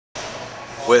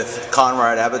with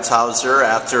Konrad Abeltshauser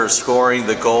after scoring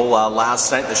the goal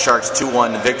last night, the Sharks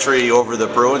 2-1 victory over the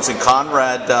Bruins. And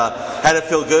Konrad, had it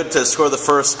feel good to score the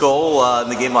first goal in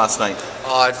the game last night?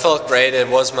 It felt great. It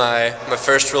was my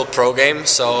first real pro game,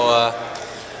 so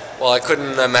well, I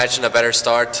couldn't imagine a better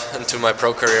start into my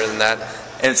pro career than that.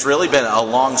 And it's really been a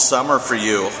long summer for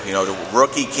you. You know, the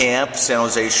rookie camp, San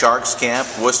Jose Sharks camp,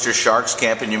 Worcester Sharks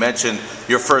camp, and you mentioned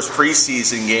your first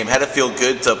preseason game. Had it feel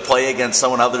good to play against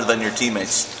someone other than your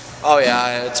teammates? Oh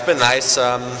yeah, it's been nice.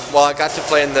 Well, I got to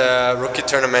play in the rookie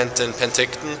tournament in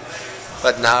Penticton,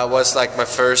 but now it was like my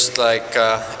first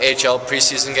AHL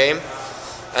preseason game.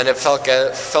 And it felt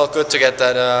good to get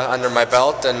that under my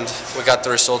belt, and we got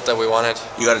the result that we wanted.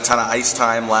 You got a ton of ice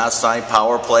time last night,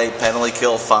 power play, penalty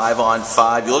kill,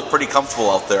 5-on-5. You look pretty comfortable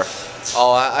out there.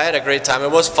 Oh, I had a great time.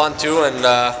 It was fun too, and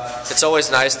it's always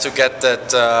nice to get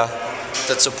that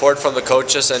support from the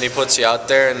coaches, and he puts you out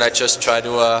there, and I just try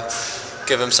to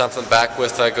give him something back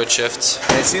with good shifts.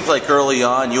 And it seems like early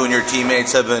on you and your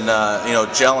teammates have been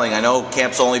gelling. I know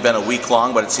camp's only been a week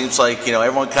long, but it seems like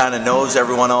everyone kind of knows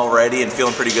everyone already and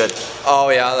feeling pretty good. Oh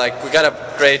yeah, like we got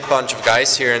a great bunch of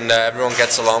guys here, and everyone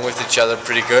gets along with each other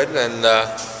pretty good. And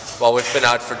well, we've been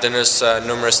out for dinners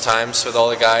numerous times with all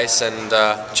the guys, and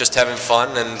just having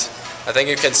fun. And I think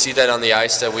you can see that on the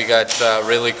ice that we got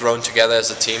really grown together as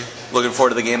a team. Looking forward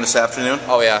to the game this afternoon?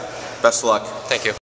 Oh yeah. Best of luck. Thank you.